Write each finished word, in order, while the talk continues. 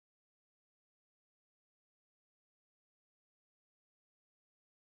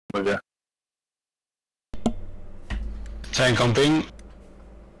With you. Tank on ping.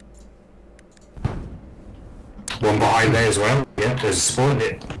 One behind there as well. Yeah, there's a spawn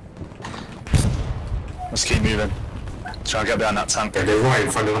hit. Let's keep moving. Try and get behind that tank. Yeah, they're right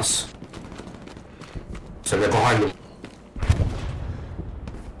in front of us. So they're behind them.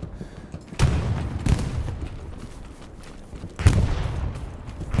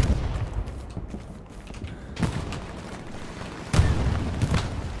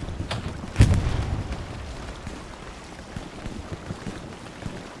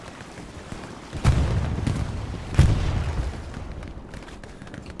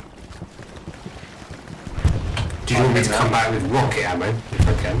 Do you want me to come back with rocket ammo, if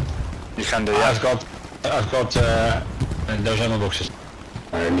I can? You can do, yeah. I've got those ammo boxes.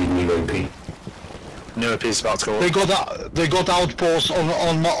 I need new OP. New piece about to go. They got outposts on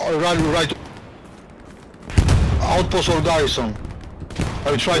right outpost or garrison.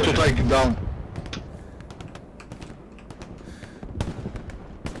 I will try to take it down.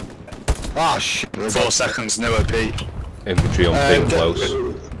 Ah shit. 4 seconds, no OP. Infantry on ping close.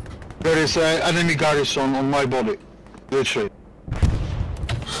 There is an enemy garrison on my body. Literally.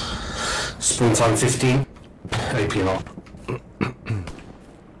 Spawn time 15. AP lock.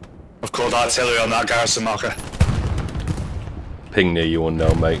 I've called artillery on that garrison marker. Ping near you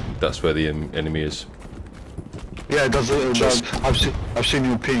unknown, mate. That's where the enemy is. Yeah, I've seen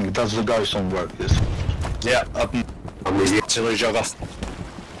you ping. That's the garrison work. Yes. Yeah, I'm with you. artillery Jogoff.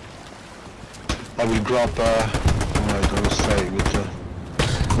 I will drop. I will say with the.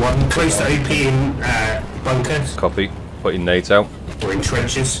 One close to OP in bunkers Copy. Putting nades out. or in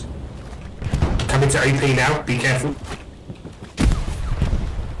trenches. Coming to OP now, be careful.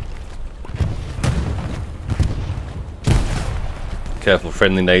 Careful,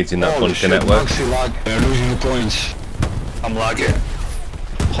 friendly nades in that Holy bunker shit, network. Maxi lag. They're losing the points. I'm lagging.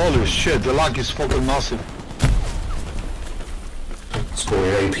 Holy shit, the lag is fucking massive.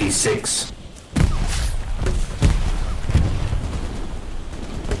 Scoring OP 6.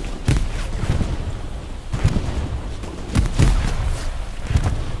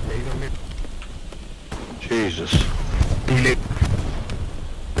 Jesus.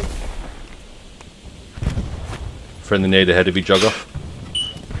 Friendly nade ahead of you, Jogoff.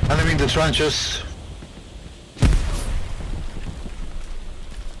 Enemy in the trenches.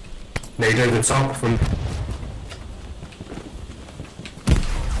 Nade over the top from.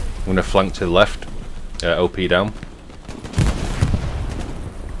 I'm gonna flank to the left. OP down.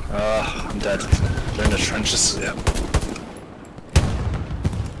 I'm dead. They're in the trenches, yeah.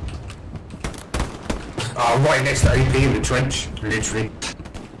 Right next to OP in the trench, literally.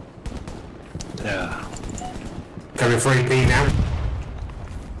 Yeah. Coming for OP now.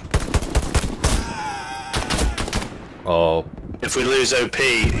 Oh, If we lose OP,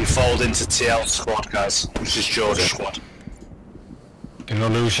 you fold into TL squad, guys, which is Jordan squad. If we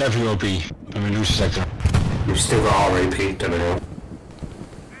lose every OP, then we lose the sector. We've still got our OP, don't know.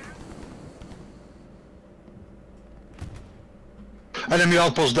 Enemy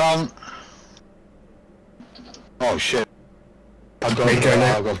outpost down. Oh shit. I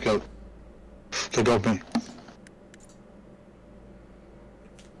got killed. They got me.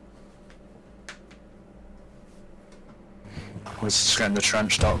 We're just getting the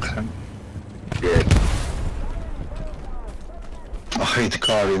trench dock. Yeah. I hate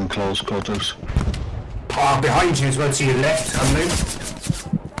car in close quarters. Behind you as well, to your left, unknown.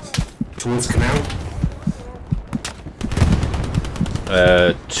 Towards Canal.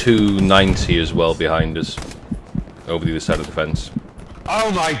 290 as well behind us. Over the other side of the fence. Oh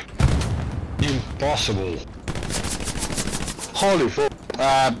my... Impossible. Holy fuck.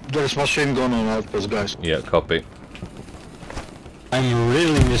 There's machine gun on outpost, guys. Yeah, copy. I'm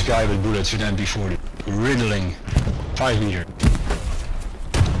riddling this guy with bullets with MP40. Riddling. 5 meter.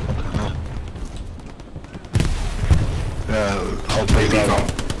 I'll play that one.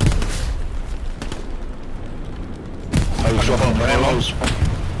 I was dropping ammo.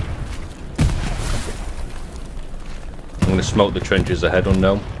 I'm gonna smoke the trenches ahead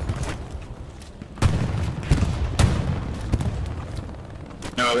unknown.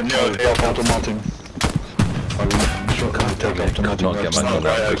 No, Automatic. I'm sure can I take automatic. Not get my gun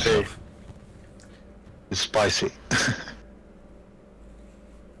out quick enough. It's spicy.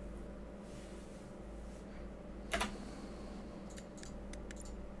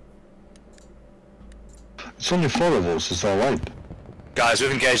 It's only 4 of us, it's alright. Guys,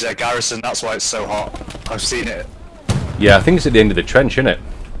 we've engaged their garrison, that's why it's so hot. I've seen it. Yeah, I think it's at the end of the trench, isn't it?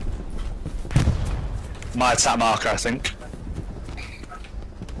 My attack marker, I think.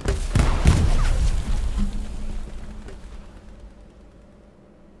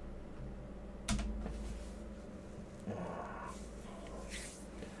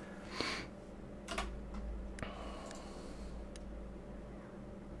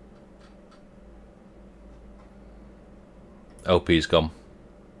 LP's gone.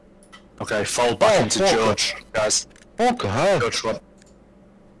 Okay, fall back into George, guys. Fuck hell. George squad.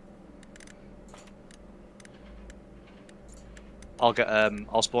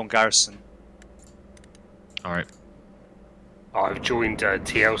 I'll spawn Garrison. Alright. I've joined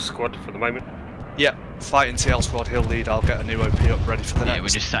TL squad for the moment. Yeah, fighting TL squad, he'll lead, I'll get a new OP up ready for the next. Yeah, we're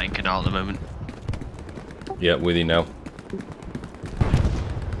just sat in Canal at the moment. Yeah, with you now.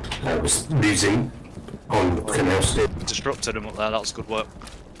 I was losing on Canal still. Disrupted him up there, that was good work.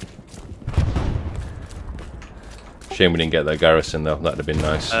 Shame we didn't get that garrison though, that'd have been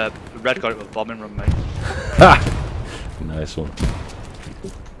nice. Red got it with bombing run, mate. Ha! Nice one.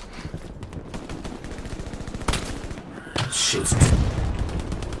 Shit.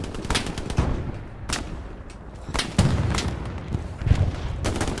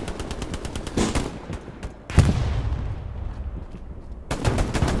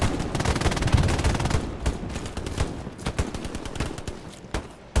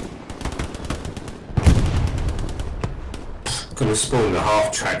 Gonna spawn the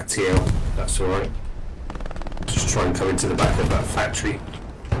half-track TL, that's alright. Just try and come into the back of that factory.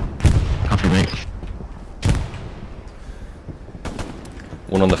 Copy, mate.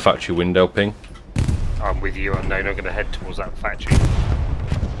 One on the factory window ping. I'm with you, unknown. I'm going to head towards that factory.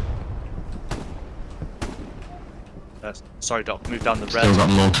 Sorry, Doc, move down the red. Still got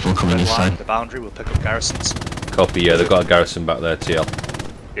multiple coming red this line, side. the boundary, we'll pick up garrisons. Copy, yeah, they've got a garrison back there, TL.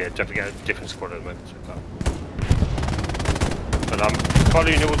 Yeah, definitely get a different squad at the moment. So but I'm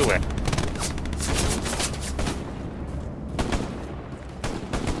following you all the way.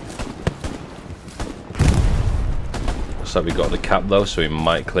 Looks like we got the cap though, so we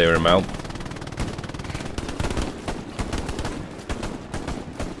might clear him out.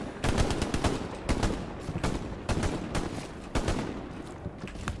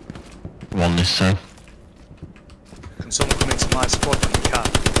 One this side. Can someone come into my squad when you can,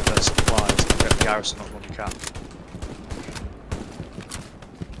 get their supplies, and get the garrison up when you can?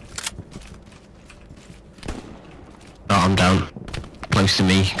 Oh, I'm down. Close to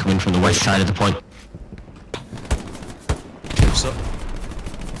me, coming from the west side of the point. Moves up.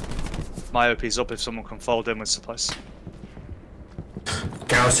 My OP's up if someone can fold in with supplies.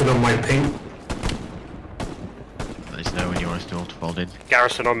 Garrison on my ping. Let us know when you want us to all to fold in.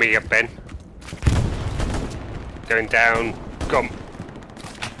 Garrison on me, Ben. Going down. Gone.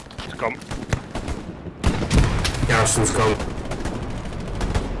 It's gone. Garrison's gone.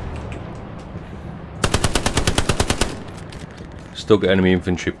 Still got enemy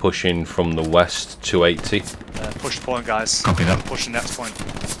infantry pushing from the west, 280. Push point, guys. Copy that. Push the next point.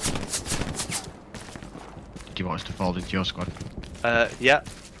 Do you want us to fold into your squad? Yeah,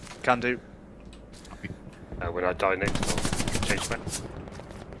 can do. When I die next, I'll change back.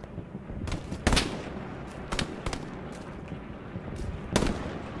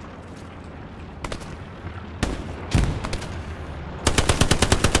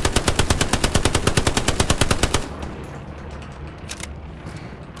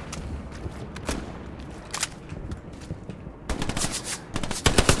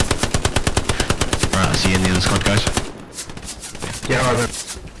 Right, I see you in the other squad, guys. Yeah, I know.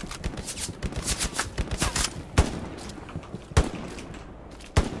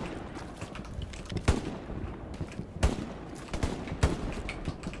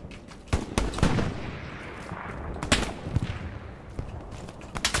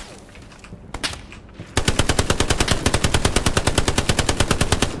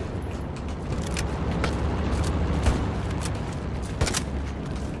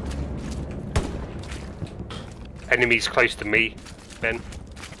 Enemies close to me, Ben.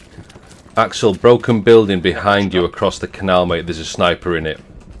 Axel, broken building behind you across the canal, mate. There's a sniper in it.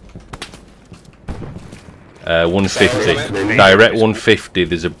 150. Direct 150.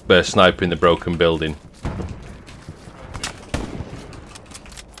 There's a sniper in the broken building.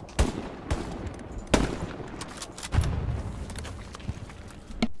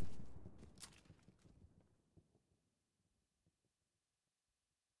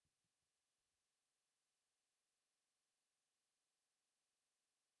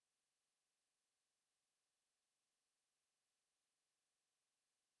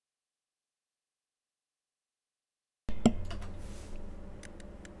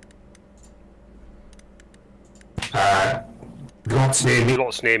 Lots near me.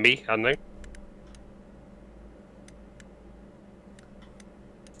 Lots near me, unknown.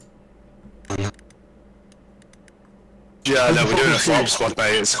 Yeah, no, we're doing a farm squad,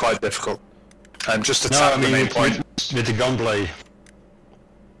 mate. It's quite difficult. Just attack the main point. With the gunplay.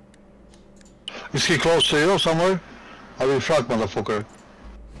 Is he close to you somewhere? I will frag, motherfucker.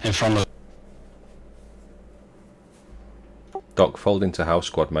 In front of... Doc, fold into house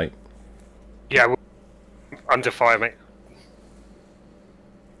squad, mate. Yeah, we're under fire, mate.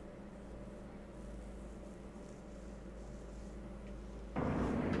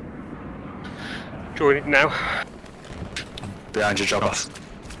 Join it now. Behind your Jogoff.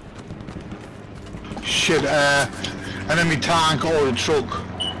 Shit, enemy tank or a truck.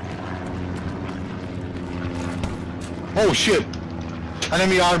 Oh shit!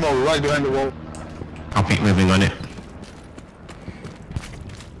 Enemy armor right behind the wall. I'll be moving on it.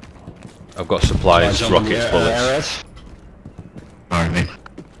 I've got supplies, rockets, bullets. Alright, mate.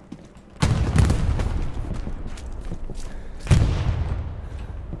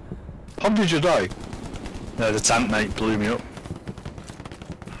 How did you die? The tank mate blew me up.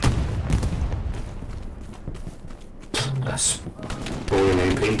 That's boring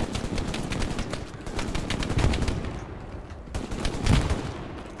AP.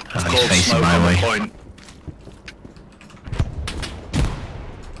 Oh, he's facing my way. Point.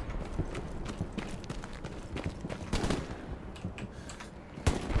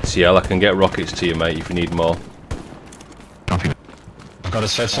 CL, I can get rockets to you, mate, if you need more. Copy. I've got a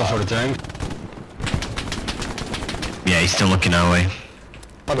set stuff for the tank. Yeah, he's still looking our way.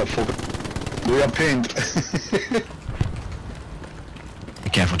 Motherfucker. We are pinned. Be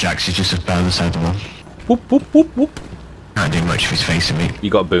careful, Jax, he's just about the other side of the wall. Whoop, whoop, whoop, whoop. Can't do much if he's facing me. You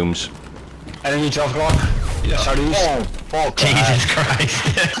got booms. Enemy jump block. Yeah. Oh, fuck. Jesus Christ.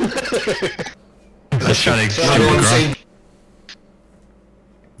 Let's try to get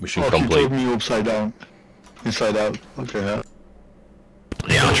Mission Oh, he complete. turned me upside down. Inside out. Okay, yeah.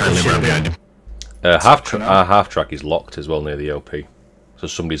 Yeah, I'll try and live around behind him. Our half track is locked as well near the OP. So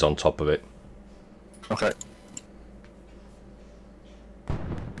somebody's on top of it. Okay.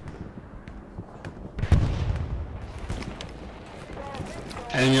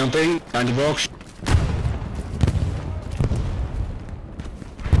 Enemy on ping, behind the box.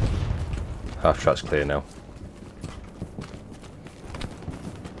 Half track's clear now.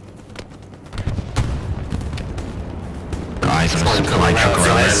 Eyes on a supply truck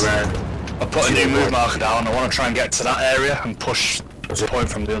around there. I put a new move marker down. I want to try and get to that area and push the point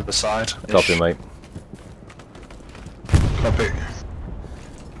from the other side. Copy, mate. Copy.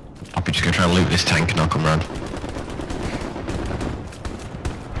 I'll be just gonna try and loot this tank and I'll come round.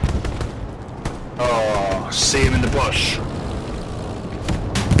 Oh, see him in the bush.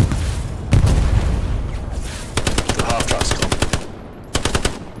 The half track's gone.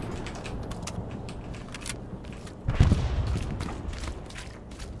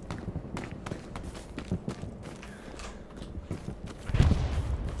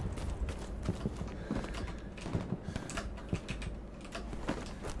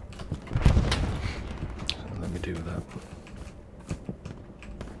 Let me do that.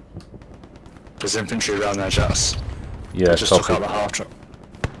 There's infantry around there, Jess. Yeah, Just took copy. out the half track.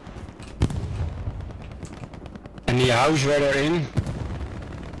 And the house where they're in.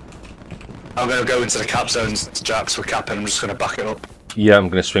 I'm going to go into the cap zones, Jax. We're capping. I'm just going to back it up. Yeah, I'm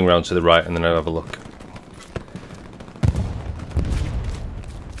going to swing round to the right and then I'll have a look.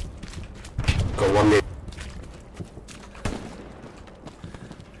 Got one there.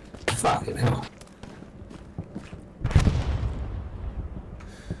 Fucking hell.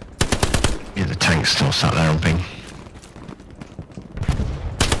 Yeah, the tank's still sat there on ping.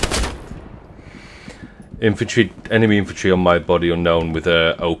 Infantry, enemy infantry on my body unknown with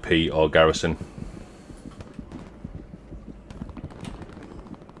a OP or garrison.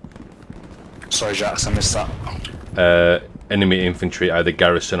 Sorry, Jax. I missed that. Enemy infantry, either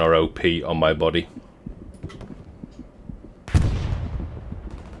garrison or OP on my body.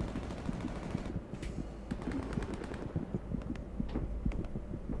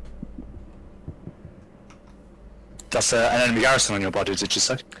 That's an enemy garrison on your body, did you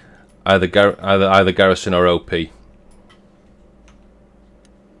say? Either garrison or OP.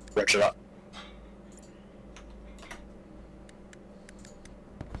 Roger that.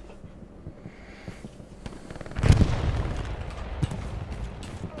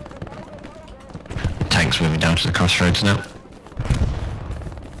 Tank's moving down to the crossroads now.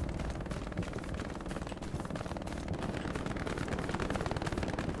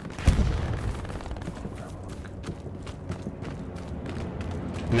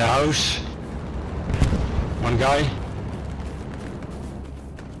 In the house. One guy.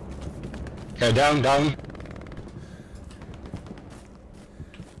 Okay, down, down.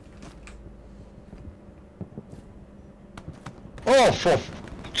 Oh, for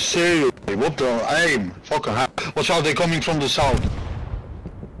seriously, what the aim? Fucking hell. Watch out, they're coming from the south.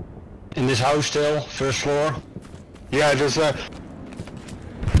 In this house still, first floor. Yeah, there's a...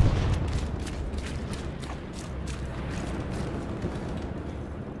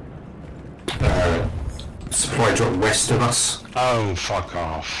 Supply drop west of us. Oh, fuck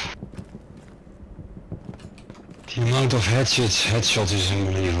off. The amount of headshot is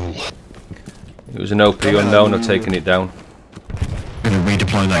unbelievable. It was an OP unknown, I've taken it down. I'm gonna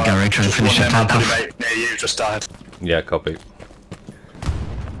redeploy that Gary, try and finish that tank off. Mate, near you just died. Yeah, copy.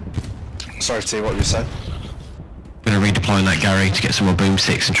 Sorry T, what you said? I'm gonna redeploy that Gary to get some more boom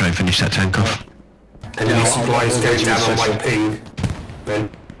sticks and try and finish that tank off. Enemy supplies going down on my ping. Ben.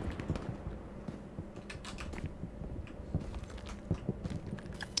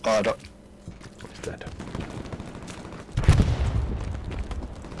 Oh, He's dead.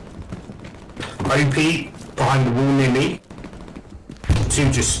 OP behind the wall near me.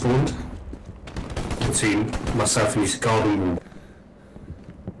 2 just spawned. Between myself and his garden wall.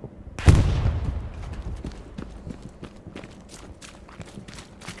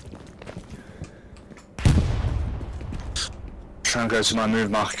 try and go to my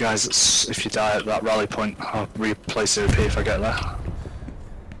move marker, guys. If you die at that rally point, I'll replace OP if I get there.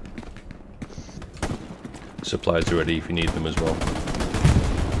 Supplies are ready if you need them as well.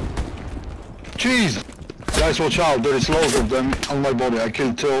 Jeez! Guys, watch out, there is loads of them on my body. I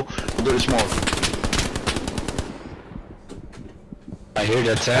killed 2, but there is more. I hear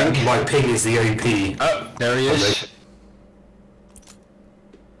that tank. My ping is the OP. Oh, there he is.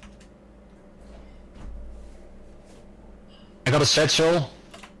 I got a satchel.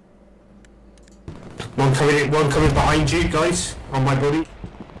 One coming behind you, guys, on my body.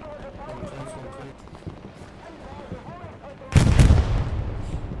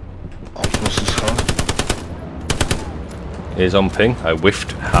 He's on ping. I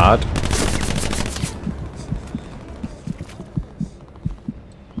whiffed hard.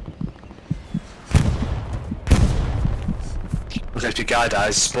 Okay, if your guy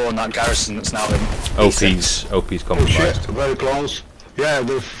dies, spawn that garrison that's now in OP's Oh shit, compromised. very close. Yeah,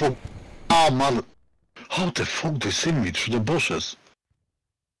 the fuck. Oh mother. How the fuck they see me through the bushes?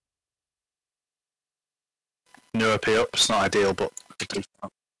 New OP up, it's not ideal, but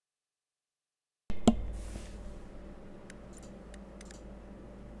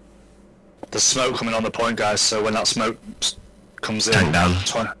there's smoke coming on the point, guys, so when that smoke comes in, Tank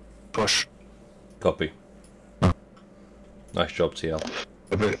down. Push. Copy. Nice job, TL.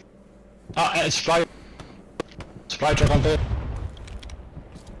 A bit. Ah, it's supply truck on there.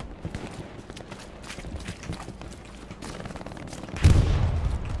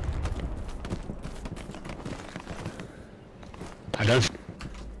 I don't.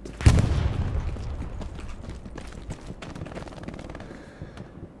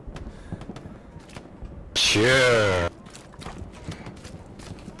 Sure.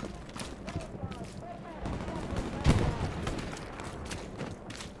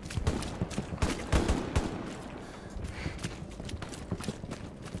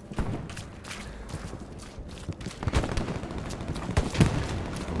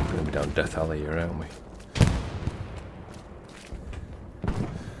 We're going to be down Death Alley here, aren't we?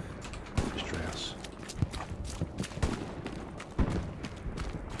 Destroy us.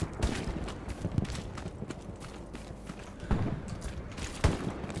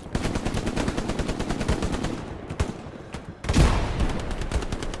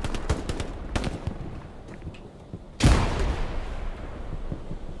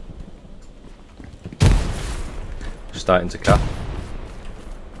 Starting to cap.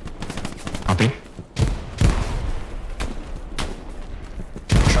 Copy.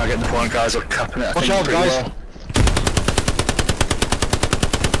 Try getting the point, guys, up capping it. I Watch think out, pretty guys. well.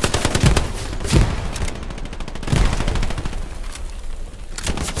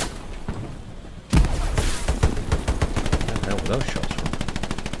 Where the hell were those shots from?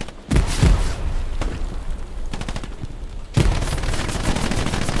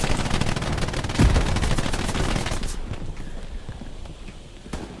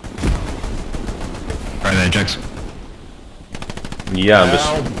 Right there, Jax. Yeah, I'm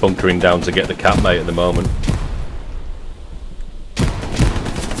just bunkering down to get the cap, mate, at the moment.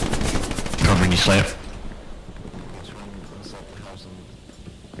 Covering you, Slayer.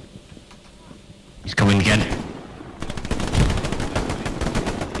 He's coming again.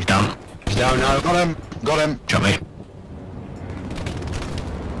 He's down. He's down now. Got him! Got him! Drop me.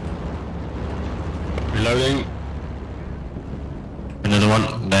 Reloading. Another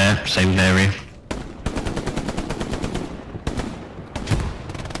one. There, same area.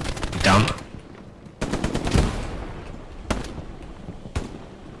 He's down.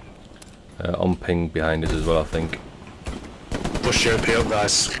 On ping behind us as well, I think. Push your OP up,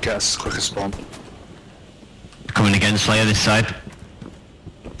 guys. Get us quick as spawn. Coming again, Slayer, this side.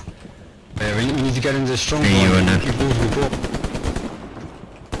 Yeah, we need to get into the strong Yeah, you point. and Keep moving before.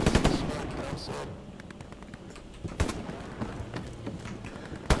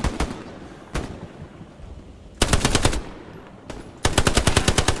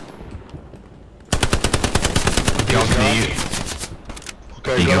 you.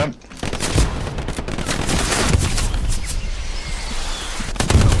 Okay, There you got go. him.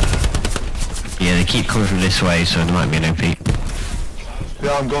 Yeah, they keep coming from this way, so there might be an OP.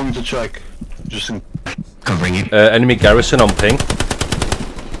 Yeah, I'm going to check. Just in... Covering you. Enemy garrison on ping.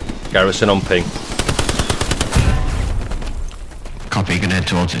 Garrison on ping. Copy, gonna head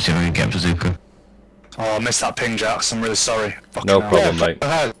towards it, see if I can get bazooka. Oh, I missed that ping, Jax. I'm really sorry. Fucking No hell. problem, mate.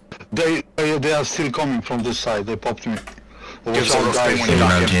 They are still coming from this side. They popped me. Give us Watch a out, rough guys. ping when you're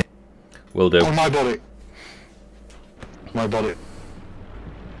Around back in. here. Will do. On my body. My body.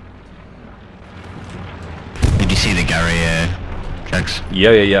 Did you see the Gary, Jax?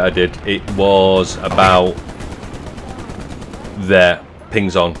 Yeah, I did. It was about there.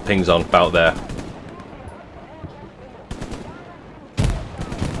 Pings on, about there.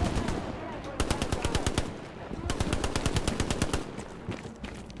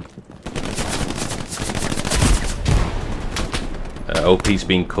 OP's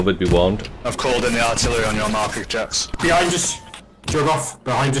being covered, be warned. I've called in the artillery on your marker, Jax. Behind us. Jogoff,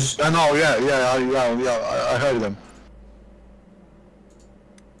 behind us. I know, I heard them.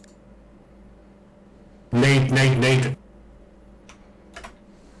 Nade.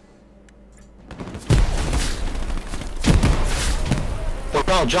 Look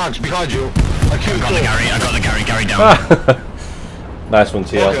out, Jax, behind you. I killed I got the Gary down. Nice one,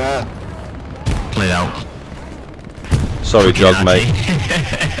 TL. Yeah. Played out. Sorry, Jog, mate.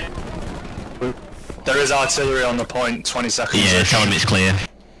 There is artillery on the point, 20 seconds. Yeah, tell him it's clear.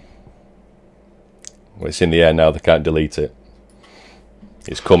 Well, it's in the air now, they can't delete it.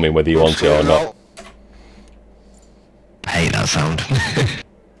 It's coming whether you want it or not. I hate that sound.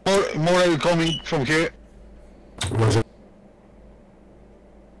 More are coming from here.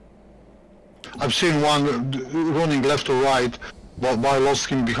 I've seen one running left or right, but I lost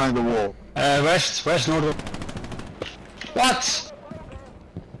him behind the wall. West, north. What?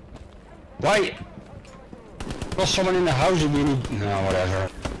 Why? Was someone in the house and we need... No, whatever.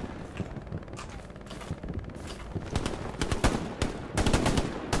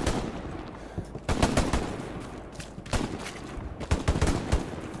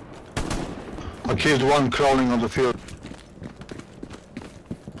 I killed one crawling on the field.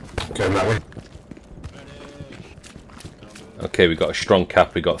 Going that way. Okay, we got a strong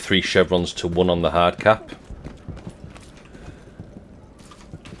cap, we got 3 chevrons to 1 on the hard cap.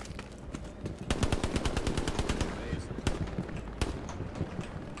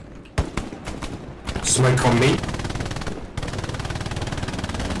 Smoke on me.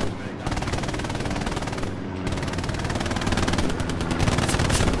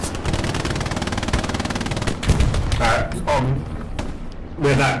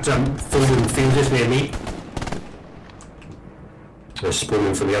 Where that fallen field is near me. They're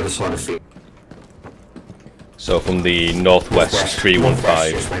spawning from the other side of the field. So from the northwest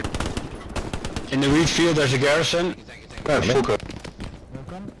 315. Yes, mate. In the wheat field there's a garrison. Yeah, fucker.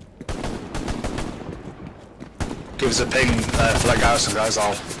 Give us a ping for that garrison, guys.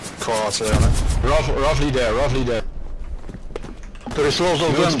 I'll call artillery on it. Roughly there. There is lots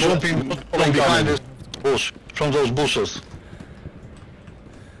of them jumping from behind this bush, from those bushes.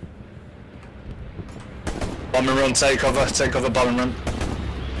 Bombing run, take cover, bombing run.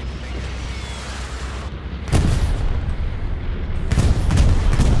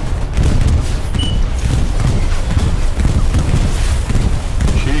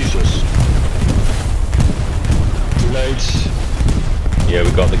 Jesus. Too late. Yeah,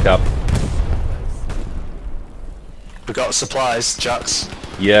 we got the cap. We've got supplies, Jax.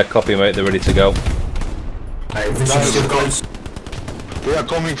 Yeah, copy, mate, they're ready to go. Hey, this is still close. They are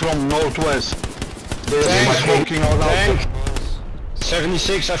coming from northwest. They are smoking out Tank.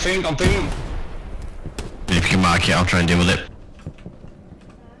 76 I think on ping. If you can mark it, I'll try and deal with it.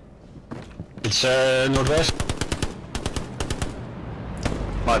 It's northwest.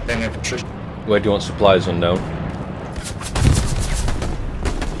 My ping infantry. Where do you want supplies? Unknown.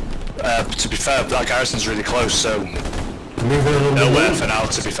 To be fair, that garrison's really close, so Moving along the nowhere wall. for now,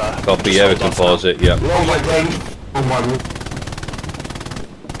 to be fair. Copy, Just yeah, we hold can off now. pause it, yeah. On my ping. On my wall.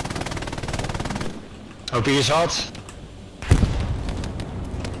 OP is hot.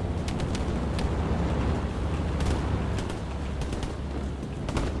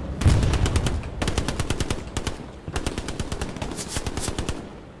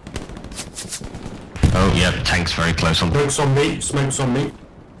 Oh, yeah, tank's very close on. Smokes on me.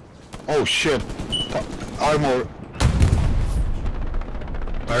 Oh shit. Armor.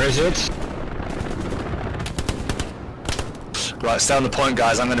 Where is it? Right, stay on the point,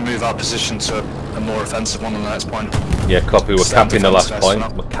 guys. I'm going to move our position to a more offensive one on the next point. Yeah, copy, we're Stand capping the last defense, point. guys,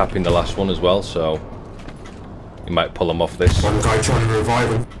 for now. We're capping the last one as well, so... You might pull them off this. One guy trying to revive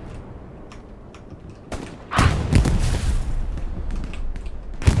him.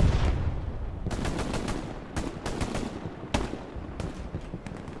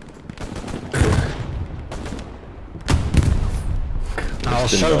 I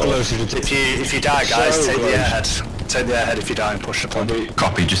was so close to the tip. If you die, guys, So take the close. airhead. Take the airhead if you die and push the pump.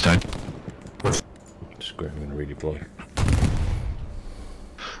 Copy, just died. Screw, I'm gonna really blow.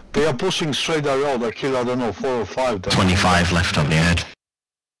 They are pushing straight around. I kill, I don't know, 4 or 5. 25 left on the head.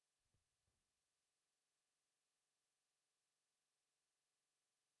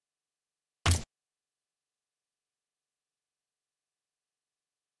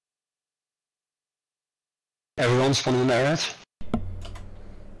 Everyone's spawning there,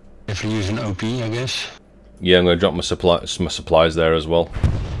 if you're using OP, I guess. Yeah, I'm gonna drop my supplies there as well.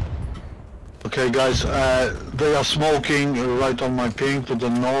 Okay, guys, they are smoking right on my ping to the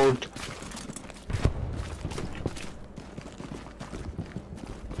north.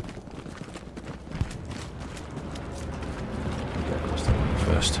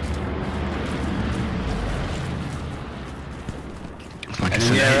 First. Like And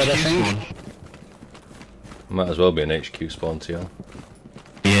in the area, I think. Might as well be an HQ spawn, TL.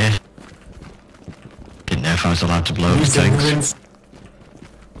 Yeah. Didn't know if I was allowed to blow things.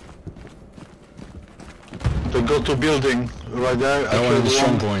 They go to building right there. I want the killed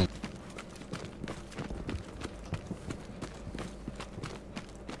strong one. point.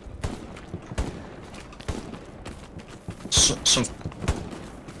 Some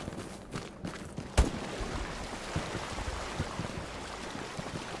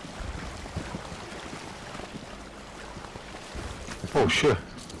Oh shit.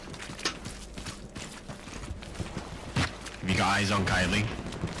 Have you got eyes on Kylie?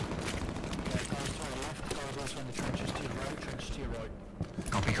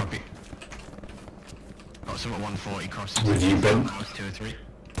 Copy, copy. Got some at 140 crossing. With you, Ben? 2 or 3.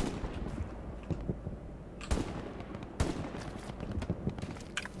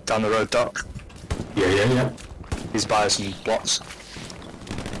 down the road, Doc. Yeah. He's by some blocks.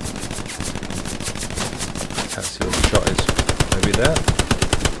 Can't see what the shot is. Maybe there.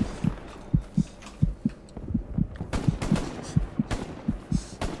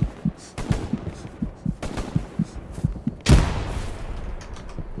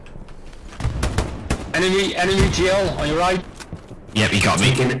 Enemy TL on your right. Yep, you got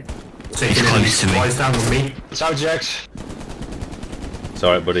me. Taking close enemy to me. supplies down on me. South Jacks. It's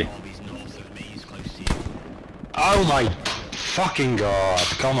alright, buddy. Oh my fucking god,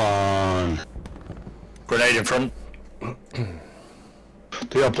 come on. Grenade in front.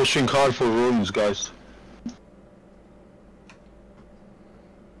 They are pushing hard for ruins, guys.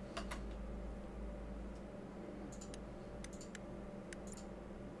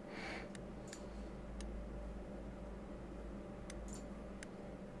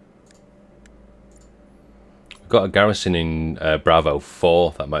 Got a garrison in Bravo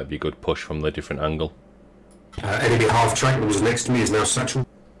 4. That might be a good push from the different angle. Enemy half track that was next to me is now satchel.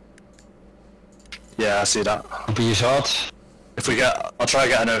 Yeah, I see that. OP is hot. If we get, I'll try to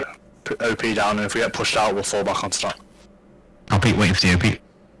get an OP down, and if we get pushed out, we'll fall back onto that. I'll be waiting for the OP.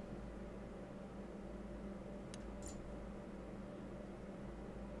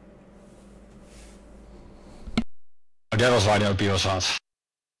 Oh, that was why the OP was hot.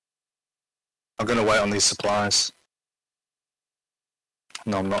 I'm gonna wait on these supplies.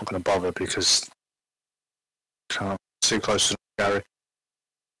 No, I'm not gonna bother because can't too close to Gary.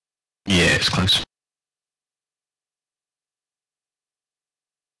 Yeah, it's close.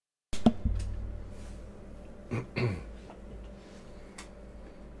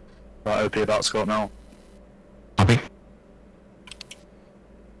 Right, OP about to go up now. Copy.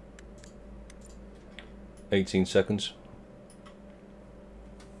 18 seconds.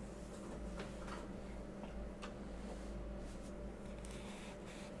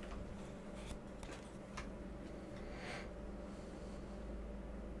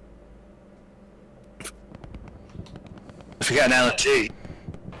 If you get an LNG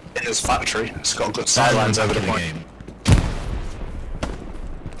in this factory, it's got good sidelines over the point.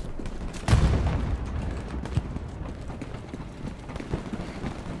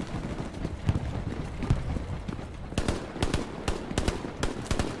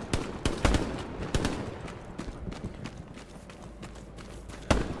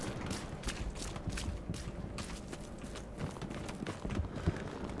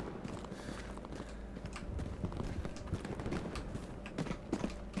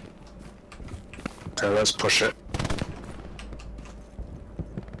 Okay, let's push it.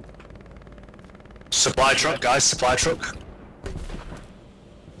 Supply truck, guys, supply truck.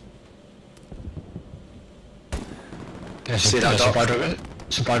 See that dot?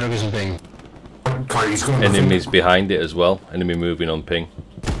 Supply dog isn't ping. Enemies behind it as well. Enemy moving on ping.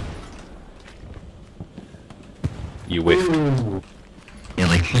 You whiffed.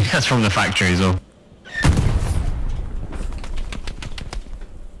 Nearly. That's from the factory as well.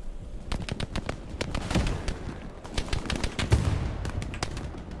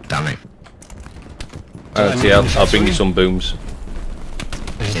 Damn it. I'll bring you some booms.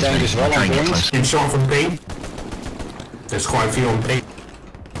 There's a tank as well on booms. Been shot from B. There's quite a few on B.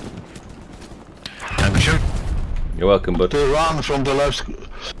 Sure. You're welcome, bud. They run from the left.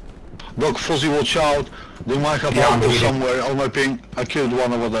 Doc, Fuzzy, watch out. They might have outpost somewhere on my ping. I killed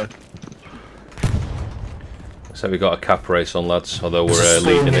one over there. So we got a cap race on, lads, although we're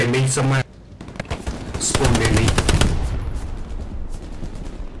leading it. Me somewhere. Spawn near me.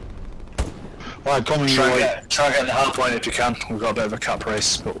 Right, coming your Try way. and get the hard point if you can. We've got a bit of a cap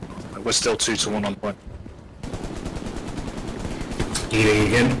race, but we're still 2-1 on point. Eating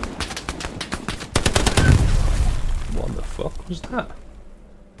again. What the fuck was that?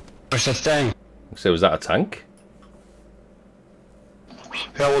 Where's that tank? So was that a tank?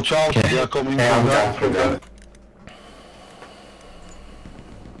 Yeah, watch out. They are coming from there.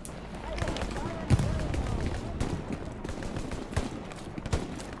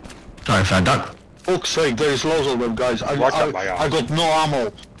 Sorry for that, Doc. Fuck's sake, there is loads of them, guys. I got no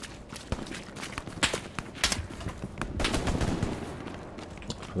ammo.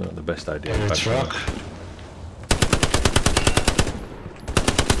 Not the best idea. In the truck.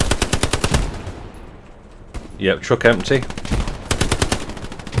 Yep, truck empty.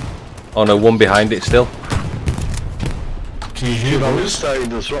 Oh no, one behind it still. You know, stay in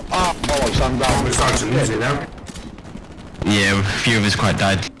this room. Ah, bollocks, I'm down. We're starting to lose it now. Yeah, a few of us quite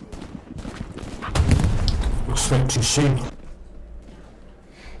died. Expect to see.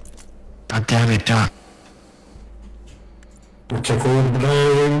 God damn it, Doc. We'll check all the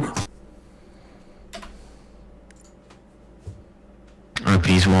bearing.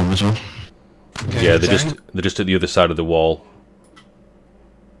 OP's warm as well. Yeah, they're just at the other side of the wall.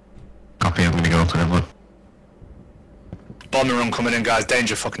 Copy, I'm gonna go up with everyone. Bombing run coming in, guys.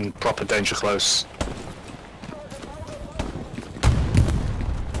 Danger, fucking proper danger close.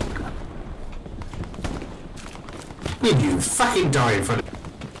 Will you fucking die in front of...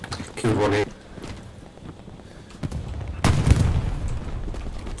 Killed one here.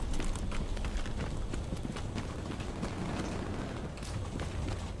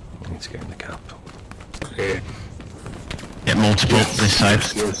 Let's get in the cap. Yeah. Get multiple this side.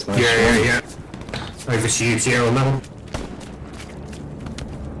 Yeah. Over to you, Tio, on that one.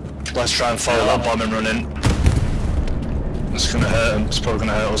 Let's try and follow that bombing run in. It's gonna hurt him. It's probably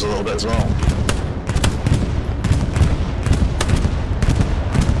gonna hurt us a little bit as well.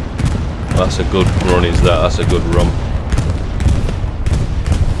 That's a good run, is that? That's a good run.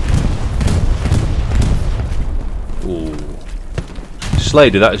 Ooh. Slay,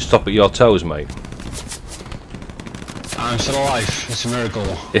 did that stop at your toes, mate? I'm still alive. It's a miracle.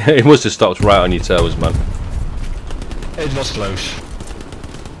 It must have stopped right on your toes, man. It was close.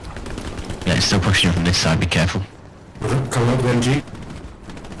 Yeah, it's still pushing you from this side, be careful. Come up then, G.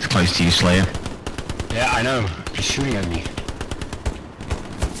 It's close to you, Slayer. Yeah, I know. He's shooting at me.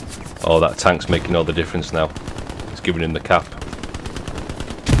 Oh, that tank's making all the difference now. It's giving him the cap.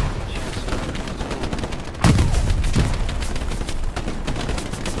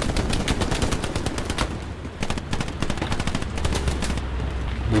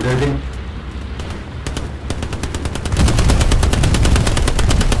 Reloading.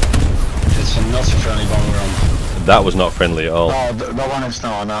 It's not so friendly bomber run. That was not friendly at all. Oh, the one is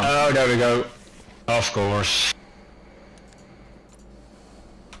now. Oh, there we go. Of course.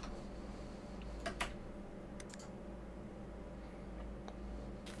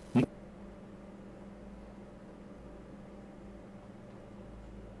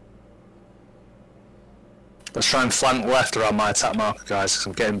 Let's try and flank left around my attack marker, guys, because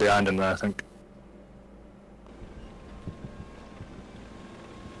I'm getting behind him there, I think.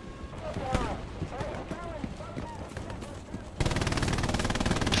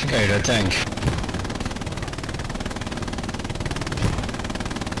 Okay, that tank.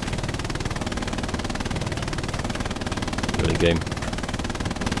 Early game.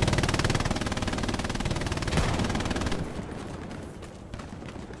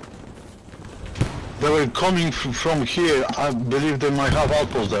 They were coming from here. I believe they might have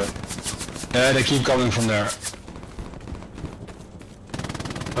outposts there. Yeah, they keep coming from there.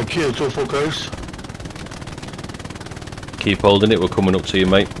 I killed 2 fuckers. Keep holding it, we're coming up to you,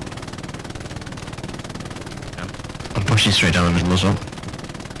 mate. I'm pushing straight down the middle as well.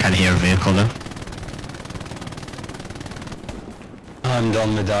 Can't hear a vehicle though. I'm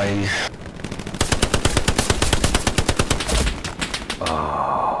done with dying.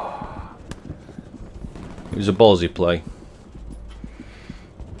 It was a ballsy play.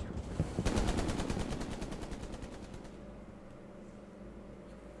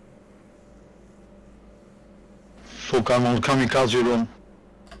 Fuck, I'm on kamikaze run.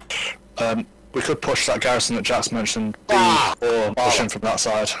 We could push that garrison that Jack's mentioned, or push in from that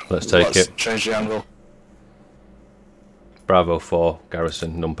side. Let's take it. Change the angle. Bravo 4,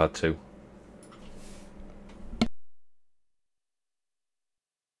 garrison, numpad 2.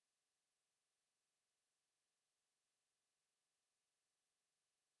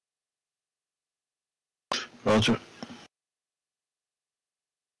 Roger.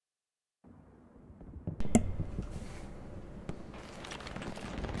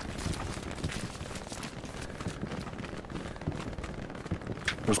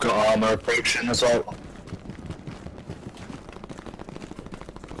 We've got armour approaching as well.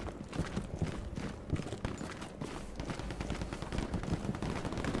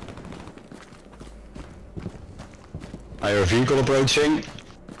 I hear a vehicle approaching. I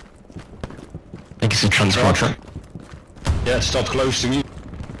think it's a transport truck. Yeah, stop close to me.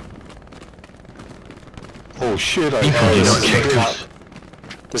 Oh shit, You probably not check this.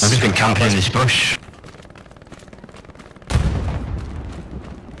 This I've is just been camping in this bush.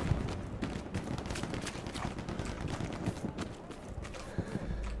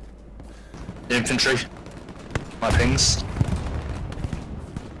 infantry. My pings.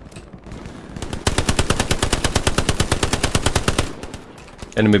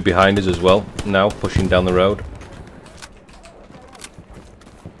 Enemy behind us as well, now pushing down the road.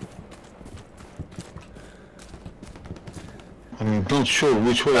 I'm not sure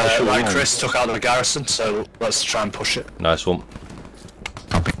which way I should Right, go. Chris took out the garrison, so let's try and push it. Nice one.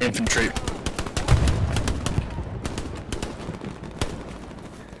 Infantry.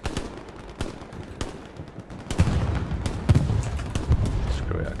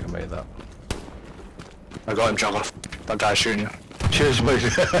 Screw it, I can make that. I got him, Jogoff. That guy's shooting you. Cheers, mate.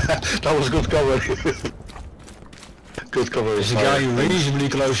 That was good cover. Good cover. There's a guy reasonably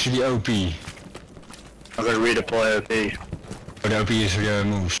close to the OP. I'm going to redeploy OP. Oh, the OP is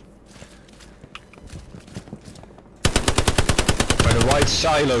moves. Where the white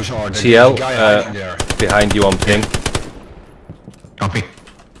silos are, there's TL, a guy hiding there. behind you on ping. Copy.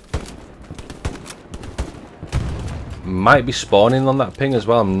 Might be spawning on that ping as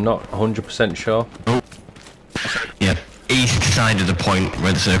well, I'm not 100% sure. Yeah, east side of the point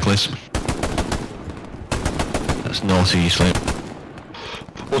where the circle is. That's north of you, Sleep.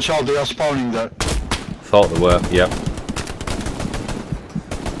 Watch out, they are spawning there. Thought they were, yeah.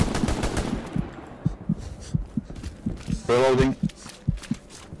 Reloading.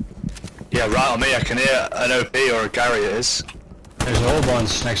 Yeah, right on me. I can hear an OP or a Gary it is. There's a whole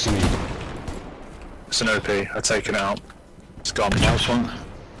bunch next to me. It's an OP. I've taken it out. It's gone. Nice one.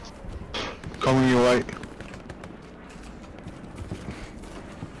 Coming your way.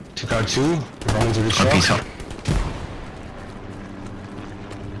 Took out two, run into the Copy, truck. top.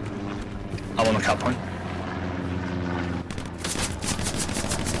 I'm on the cap point.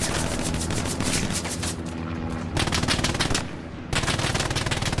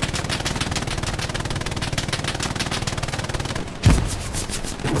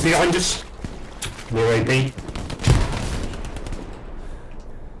 Behind us. Near AB.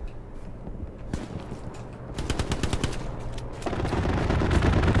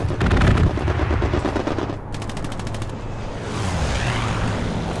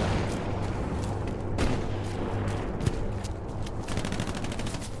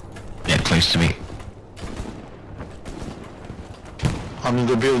 Yeah, close to me. I'm in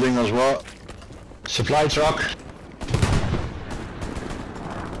the building as well. Supply truck.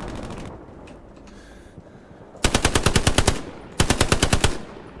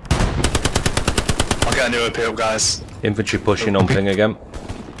 I'll get a new OP up, guys. Infantry pushing on ping again.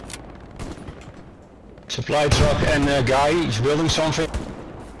 Supply truck and a guy, he's building something.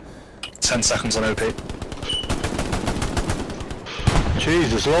 10 seconds on OP.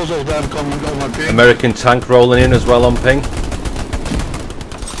 Jesus, loads of them coming on my ping. American tank rolling in as well on ping.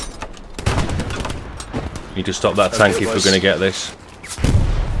 Need to stop that tank if we're going to get this.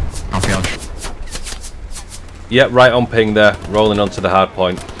 Copy on. Yep, right on ping there, rolling onto the hard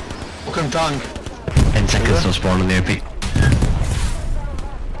point. Fucking tank. 10 seconds till spawn on the OP.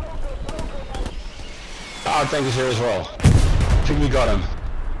 Our tank is here as well. I think we got him.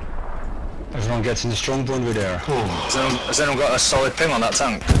 Everyone gets in the strong point, we're there. Has anyone got a solid ping on that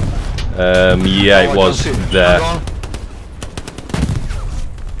tank? Yeah, it was there.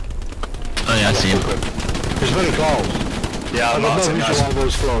 Oh yeah, I see him. It's very close. Yeah, I I'm got not no visual on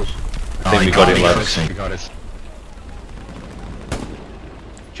those close. I think we got it, lads. We got it.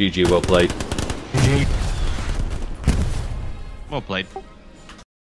 GG, well played. GG. Well played.